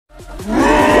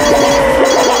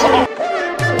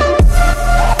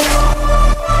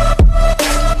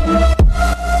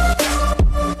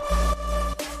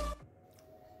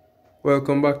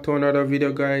Welcome back to another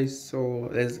video, guys. So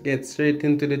let's get straight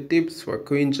into the tips for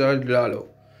Queen Charge Lalo.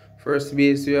 First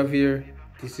base we have here.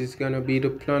 This is gonna be the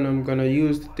plan I'm gonna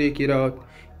use to take it out.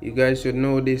 You guys should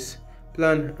know this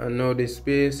plan and know this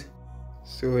base.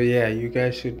 So yeah, you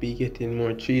guys should be getting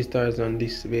more 3 stars on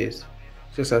this base.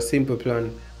 Just a simple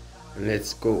plan, and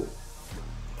let's go.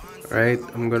 Alright,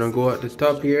 I'm gonna go at the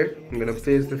top here. I'm gonna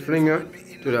place the flinger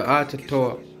to the outer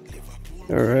tower.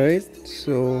 Alright,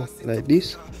 so like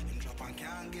this.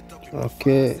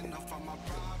 Okay,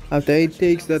 after it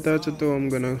takes that outer tower, I'm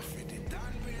gonna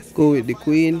go with the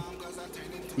queen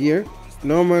here.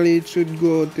 Normally it should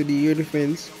go to the air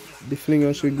defense. The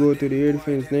flinger should go to the air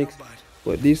defense next,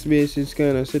 but this base is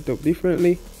kind of set up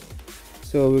differently.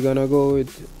 So we're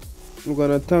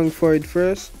gonna tank for it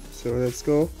first. So let's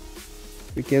go.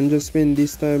 We can just spend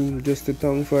this time just to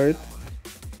tank for it.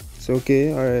 It's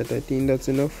okay. Alright, I think that's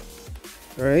enough.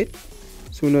 Alright,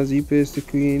 soon as you place the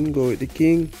queen, go with the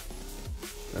king.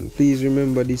 And please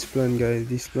remember this plan, guys.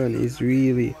 This plan is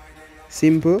really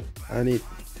simple and it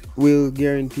will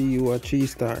guarantee you a 3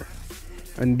 star.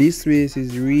 And this base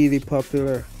is really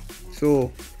popular.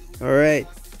 So alright,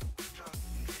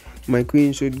 my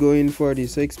queen should go in for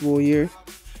this expo here.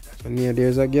 And yeah,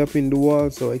 there's a gap in the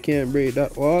wall, so I can't break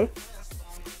that wall.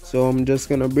 So I'm just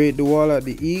gonna break the wall at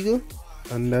the eagle,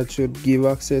 and that should give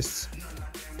access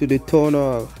to the town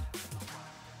hall.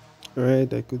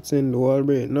 Alright, I could send the wall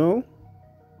break now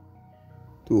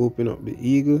to open up the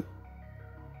eagle,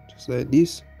 just like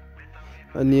this.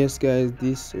 And yes, guys,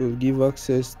 this will give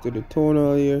access to the town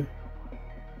hall here.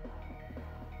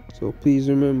 So please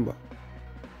remember,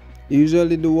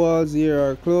 usually the walls here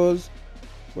are closed,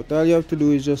 but all you have to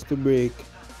do is just to break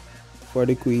for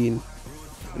the queen,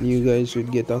 and you guys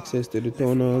should get access to the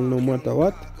town hall no matter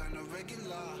what.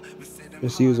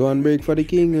 Just use 1 break for the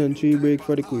king and 3 break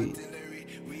for the queen.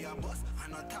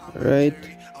 Alright,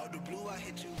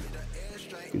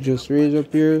 just raise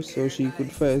up here so she could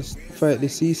fight the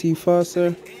CC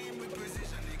faster,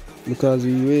 because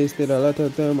we wasted a lot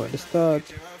of time at the start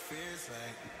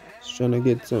just trying to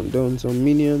get some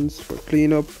minions for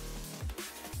cleanup.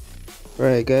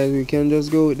 Alright, guys, we can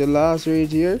just go with the last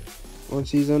rage here once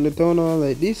she's on the town hall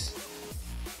like this.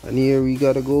 And here we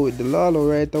gotta go with the Lalo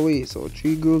right away. So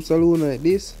 3 group saloon like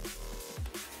this,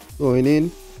 going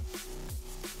in.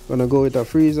 Gonna go with a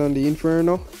freeze on the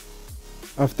Inferno.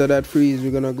 After that freeze, we're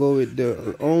gonna go with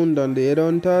the Hound and the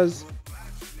Headhunters.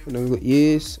 Gonna go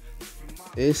Ace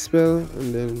spell,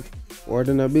 and then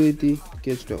Warden ability,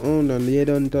 catch the Hound and the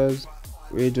Headhunters.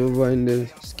 Rage over in the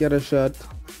scatter shot.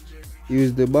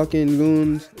 Use the back-end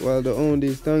goons while the Hound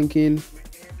is tanking.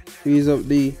 Freeze up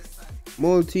the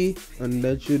multi, and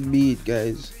that should be it,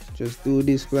 guys. Just do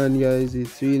this plan, guys.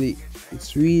 It's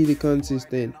really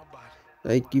consistent.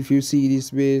 Like, if you see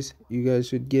this base, you guys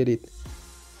should get it.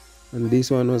 And this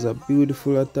one was a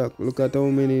beautiful attack. Look at how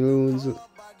many loons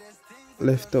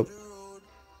left up.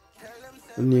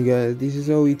 And you guys, this is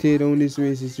how we take down this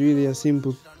race. It's really a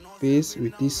simple base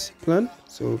with this plan,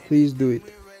 so please do it.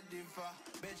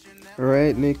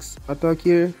 Alright, next attack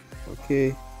here.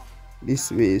 Okay, this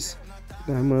base,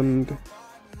 diamond-ish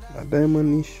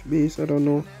base, I don't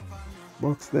know,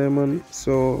 box diamond.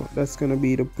 So that's gonna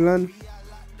be the plan.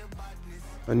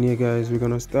 And yeah, guys, we're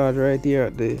gonna start right here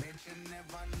at the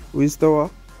Wiz Tower.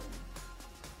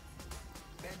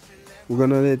 We're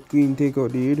gonna let queen take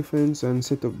out the air defense and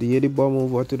set up the Eddie bomb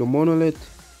over to the monolith.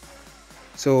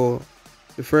 So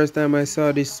the first time I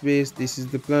saw this base, this is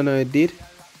the plan I did,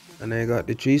 and I got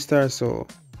the 3 star. So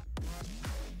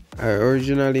I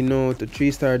originally know to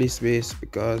 3 star this base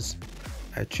because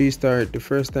I 3 starred the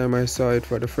first time I saw it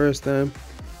for the first time.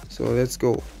 So let's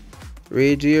go.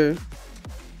 Rage here.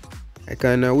 I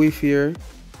kinda whiff here.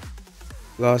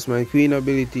 Lost my queen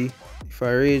ability. If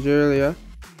I rage earlier,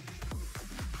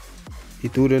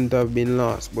 it wouldn't have been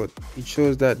lost, but it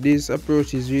shows that this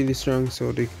approach is really strong,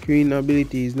 so the queen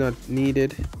ability is not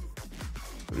needed.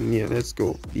 And yeah, let's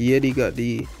go. The Eddie got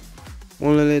the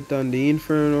monolith and the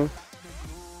Inferno.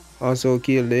 Also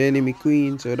killed the enemy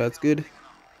queen, so that's good.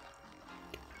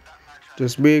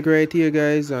 Just break right here,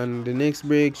 guys, and the next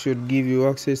break should give you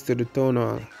access to the town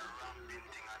hall.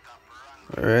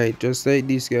 Alright, just like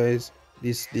this, guys.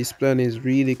 This plan is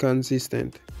really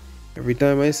consistent. Every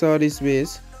time I saw this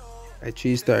base, I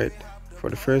 3 starred. For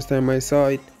the first time I saw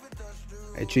it,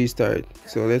 I 3 starred.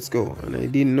 So let's go. And I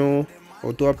didn't know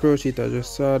how to approach it. I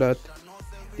just saw that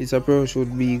this approach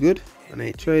would be good, and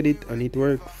I tried it and it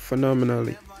worked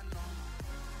phenomenally.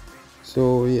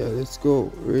 So yeah, let's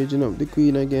go. Raging up the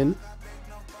queen again.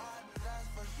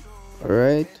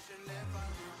 Alright.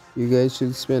 You guys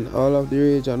should spend all of the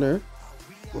rage on her,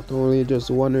 but only just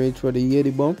one rage for the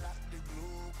Yeti bomb.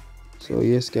 So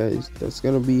yes guys, that's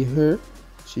gonna be her.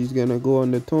 She's gonna go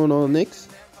on the tonal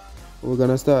next. We're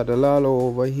gonna start the Lalo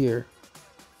over here.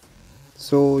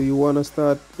 So you wanna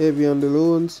start heavy on the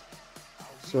loons.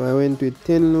 So I went with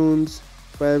 10 loons,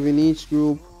 5 in each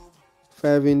group,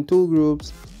 5 in 2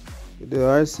 groups, the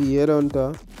RC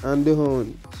headhunter and the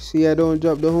hound. See, I don't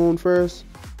drop the hound first,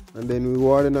 and then we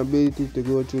ward an ability to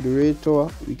go through the raid tower.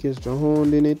 We catch the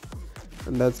hound in it,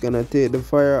 and that's gonna take the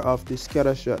fire off the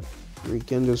scatter shot. We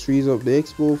can just freeze up the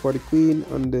expo for the queen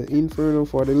and the inferno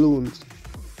for the loons.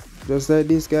 Just like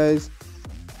this guys.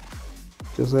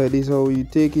 Just like this how you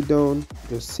take it down.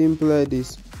 Just simple like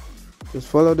this. Just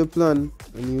follow the plan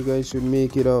and you guys should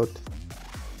make it out.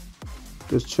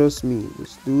 Just trust me.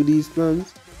 Just do these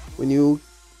plans.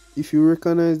 If you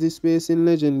recognize this space in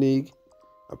Legend League,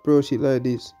 approach it like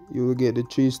this. You will get the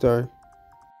 3-star.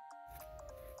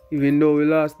 Even though we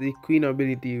lost the queen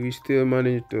ability, we still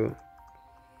managed to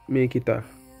make it a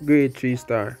great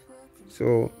 3-star.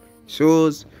 So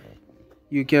shows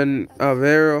you can have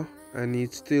error and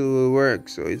it still will work.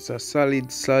 So it's a solid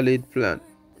plan.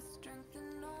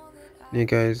 Yeah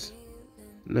guys,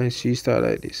 nice 3-star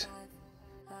like this.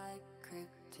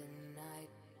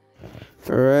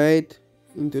 Alright,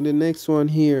 into the next one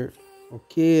here.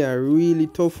 Okay, a really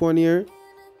tough one here.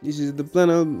 This is the plan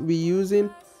I'll be using.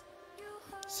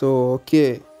 So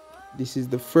okay, this is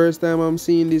the first time I'm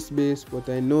seeing this base, but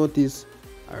I noticed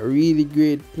a really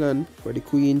great plan for the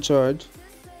queen charge.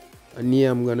 And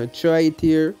yeah, I'm gonna try it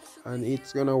here and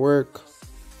it's gonna work.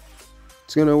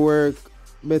 It's gonna work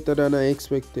better than I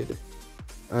expected.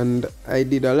 And I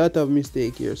did a lot of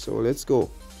mistake here, so let's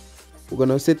go. We're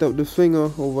gonna set up the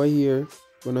finger over here.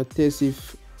 Gonna test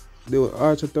if the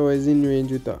archer tower is in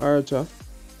range with the archer.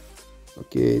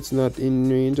 Okay, it's not in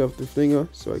range of the finger,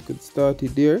 so I could start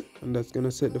it there, and that's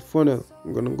gonna set the funnel.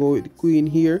 I'm gonna go with the queen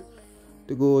here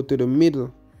to go to the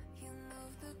middle.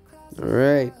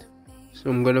 Alright,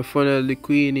 so I'm gonna funnel the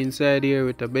queen inside here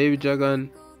with a baby dragon,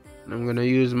 and I'm gonna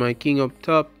use my king up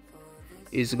top.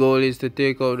 His goal is to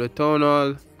take out the town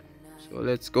hall. So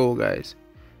let's go guys.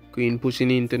 Queen pushing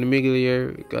into the middle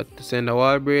here. We got to send a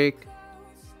wall break,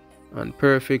 and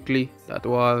perfectly that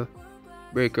wall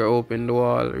breaker opened the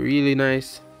wall. Really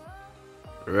nice.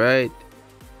 Right,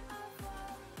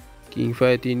 king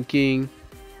fighting king.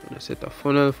 Gonna set a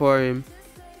funnel for him.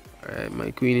 Alright,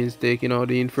 my queen is taking out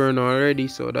the inferno already,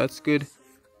 so that's good.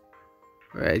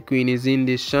 Alright, queen is in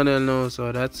this channel now,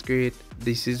 so that's great.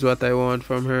 This is what I want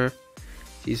from her.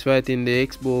 She's fighting the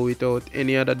X-bow without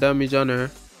any other damage on her.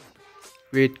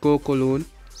 Great Coco.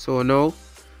 So now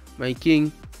my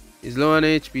king is low on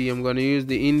HP. I'm gonna use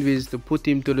the invis to put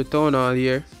him to the town hall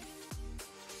here.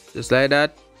 Just like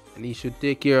that. And he should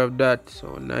take care of that.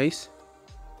 So nice.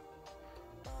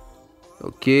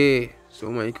 Okay. So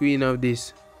my queen have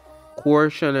this core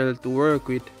channel to work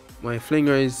with. My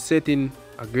flinger is setting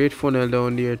a great funnel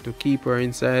down there to keep her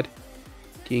inside.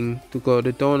 King took out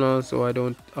the town hall, so I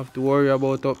don't have to worry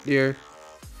about up there.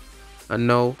 And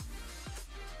now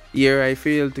here I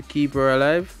failed to keep her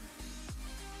alive.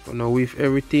 So now with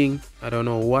everything, I don't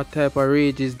know what type of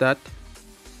rage is that.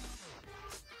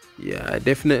 Yeah, I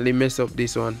definitely messed up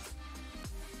this one.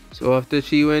 So after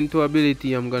she went to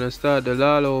ability, I'm gonna start the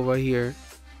Lalo over here,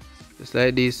 just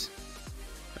like this.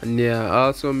 And yeah, I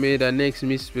also made a next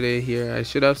misplay here. I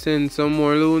should have sent some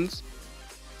more loons,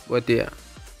 but yeah,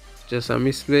 just a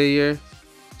misplay here.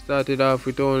 Started off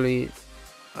with only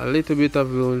a little bit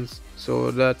of loons,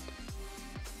 so that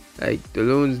like the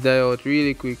loons die out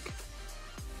really quick.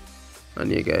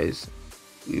 And yeah guys,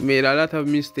 we made a lot of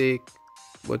mistake,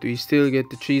 but we still get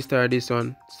the 3-star this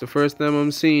one. It's the first time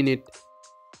I'm seeing it.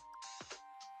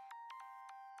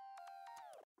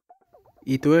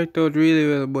 It worked out really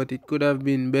well, but it could have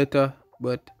been better.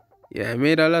 But yeah, I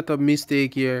made a lot of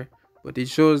mistake here, but it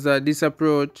shows that this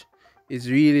approach is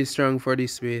really strong for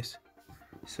this space.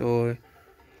 So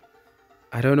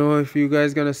I don't know if you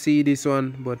guys gonna see this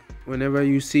one, but whenever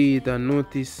you see it and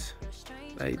notice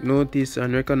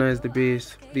and recognize the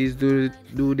base, please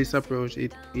do this approach.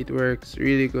 It works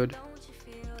really good.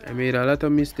 I made a lot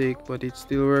of mistake, but it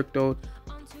still worked out.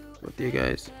 But yeah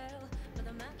guys,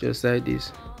 just like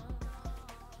this.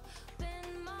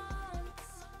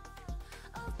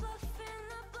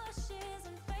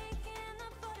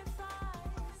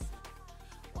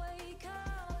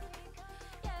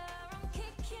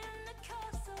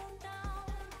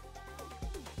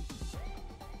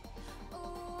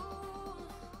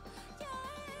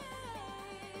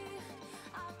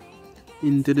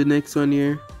 into the next one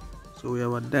here. So we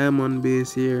have a diamond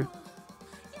base here.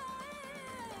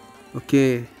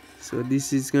 Okay, so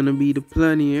this is gonna be the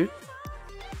plan here.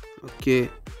 Okay,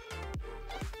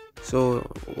 so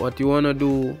what you wanna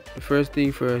do, the first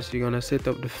thing first, you're gonna set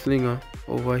up the flinger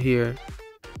over here.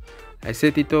 I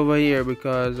set it over here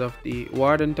because of the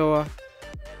warden tower.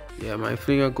 Yeah, my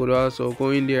flinger could also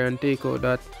go in there and take out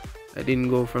that. I didn't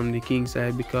go from the king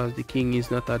side because the king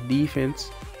is not a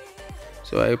defense,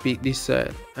 so I picked this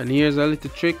side. And here's a little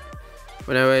trick: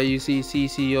 whenever you see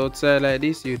CC outside like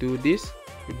this, you do this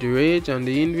with the rage and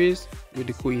the invis with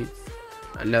the queen,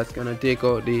 and that's gonna take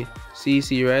out the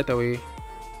CC right away.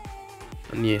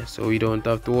 And yeah, so we don't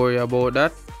have to worry about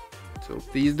that. So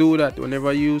please do that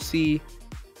whenever you see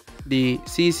the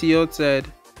CC outside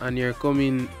and you're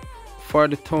coming for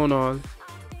the town hall.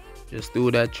 Just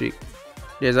do that trick.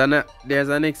 There's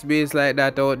a next base like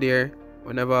that out there.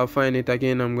 Whenever I find it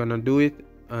again, I'm gonna do it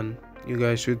and you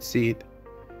guys should see it.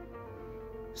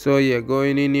 So yeah,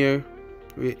 going in here,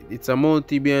 it's a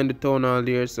multi behind the town hall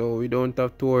there, so we don't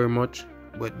have to worry much.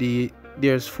 But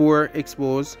there's 4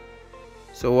 exposed.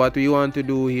 So what we want to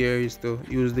do here is to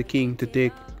use the king to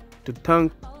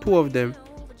tank 2 of them,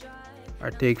 or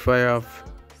take fire off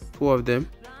 2 of them.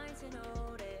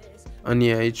 And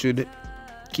yeah, it should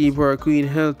keep our queen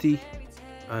healthy,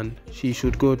 and she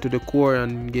should go to the core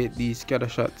and get these scatter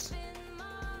shots.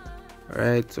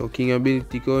 Alright, so king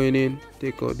ability going in,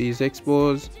 take out these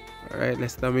expos. Alright,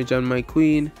 let's damage on my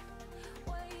queen.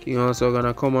 King also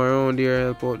gonna come around here,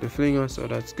 help out the flinger, so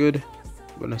that's good.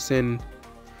 Gonna send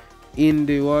in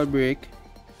the wall break.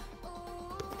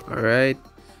 Alright,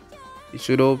 it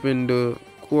should open the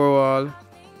core wall,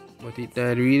 but it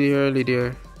died really early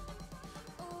there.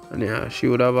 And yeah, she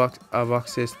would have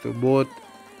access to both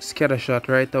scatter shot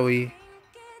right away,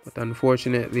 but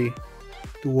unfortunately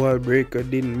the wall breaker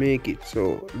didn't make it.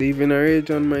 So leaving a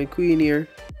rage on my queen here,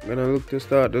 I'm gonna look to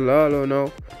start the Lalo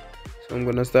now. So I'm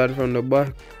gonna start from the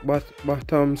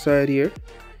bottom side here,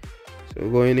 so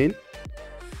going in.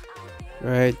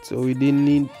 Right, so we didn't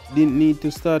need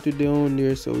to start with the hone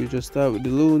there, so we just start with the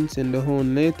loon, send the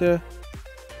hone later,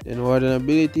 then warden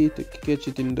ability to catch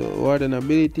it in the warden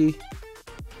ability,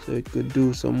 so it could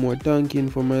do some more tanking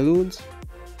for my loons.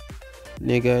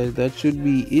 Yeah guys, that should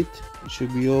be it. It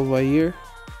should be over here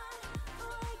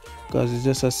because it's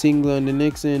just a single on the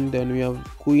next end. Then we have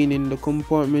queen in the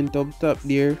compartment up top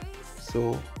there,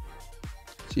 so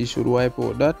she should wipe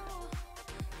out that.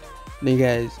 Now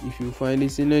guys, if you find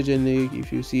this synergetic,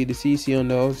 if you see the CC on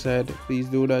the outside, please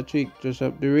do that trick. Just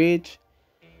drop the rage,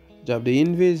 drop the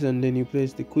invis, and then you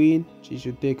place the queen. She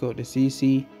should take out the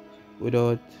CC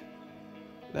without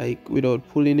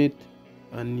pulling it,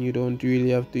 and you don't really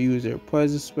have to use your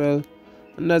poison spell,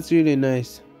 and that's really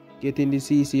nice. Getting the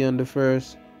CC on the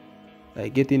first,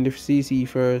 getting the CC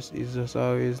first is just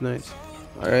always nice.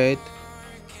 Alright,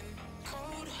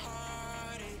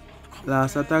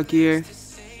 last attack here.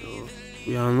 So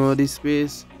we all know this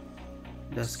space,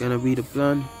 that's gonna be the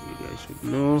plan. You guys should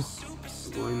know.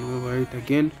 Going over it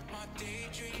again.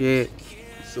 Okay,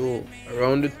 so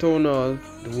around the town hall,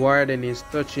 the warden is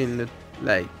touching the,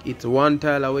 it's 1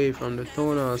 tile away from the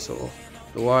town hall, so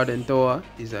the warden tower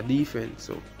is a defense.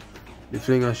 So the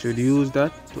flinger should use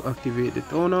that to activate the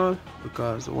town hall,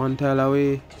 because 1 tile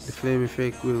away, the flame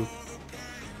effect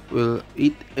will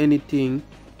hit anything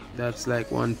that's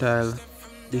like 1 tile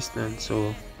distance.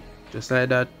 So just like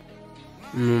that.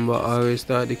 Remember, always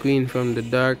start the queen from the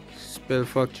dark spell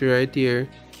factory right here.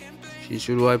 She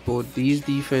should wipe out these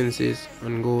defenses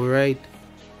and go right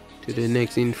to the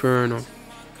next inferno,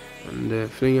 and the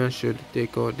flinger should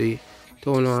take out the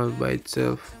town hall by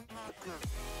itself.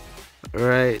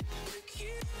 Alright,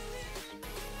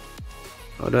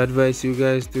 I'd advise you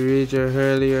guys to rage her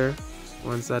earlier.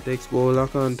 Once that expo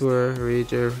lock onto her,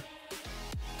 rage her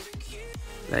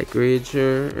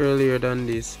earlier than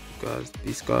this, because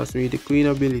this cost me the queen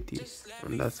ability,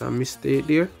 and that's a mistake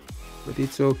there, but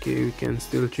it's okay, we can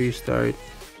still 3-star it.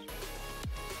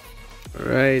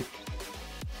 Alright,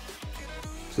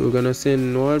 so we're gonna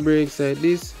send wall breaks like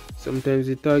this. Sometimes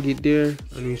we target there,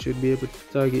 and we should be able to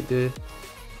target the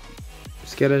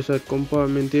scatter shot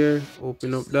compartment here.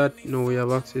 Open up that. Now we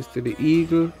have access to the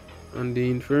eagle and the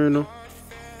inferno,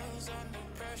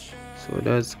 so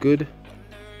that's good.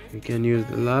 We can use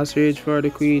the last rage for the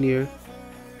queen here.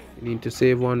 We need to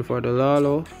save 1 for the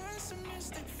Lalo.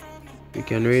 We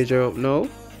can rage her up now.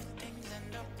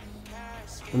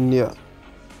 And yeah,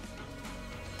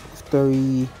 after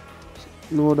we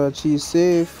know that she's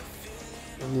safe,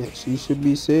 and yeah, she should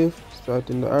be safe.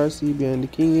 Starting the RC behind the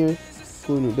king here.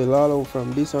 Going with the Lalo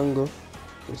from this angle.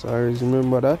 Just always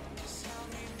remember that.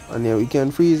 And yeah, we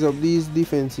can freeze up these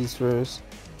defenses first.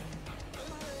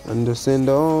 And just send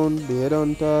down the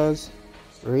headhunters,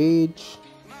 rage,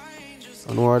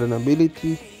 and warden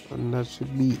ability. And that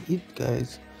should be it,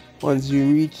 guys. Once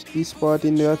you reach this part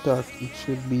in the attack, it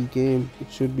should be game.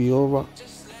 It should be over.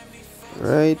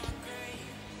 Right?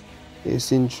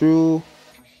 Pacing through.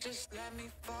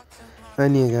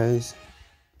 And yeah, guys,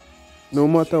 no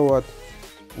matter what,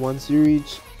 once you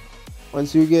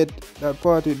get that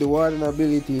part with the warden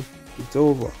ability, it's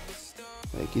over.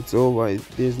 Like, it's over.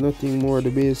 There's nothing more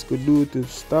the base could do to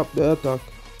stop the attack.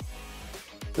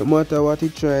 No matter what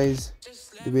it tries,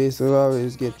 the base will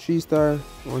always get 3-star.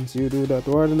 Once you do that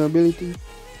warden ability,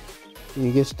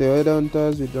 you get the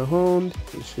headhunters with the hound,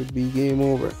 it should be game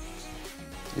over.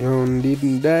 The hound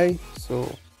didn't die,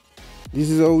 so this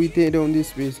is how we take down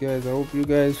this base, guys. I hope you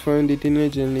guys find it in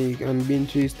Legend League and been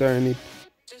 3-star in it.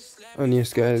 And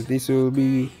yes, guys, this will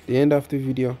be the end of the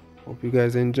video. Hope you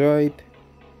guys enjoyed.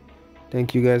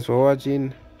 Thank you guys for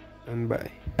watching, and bye.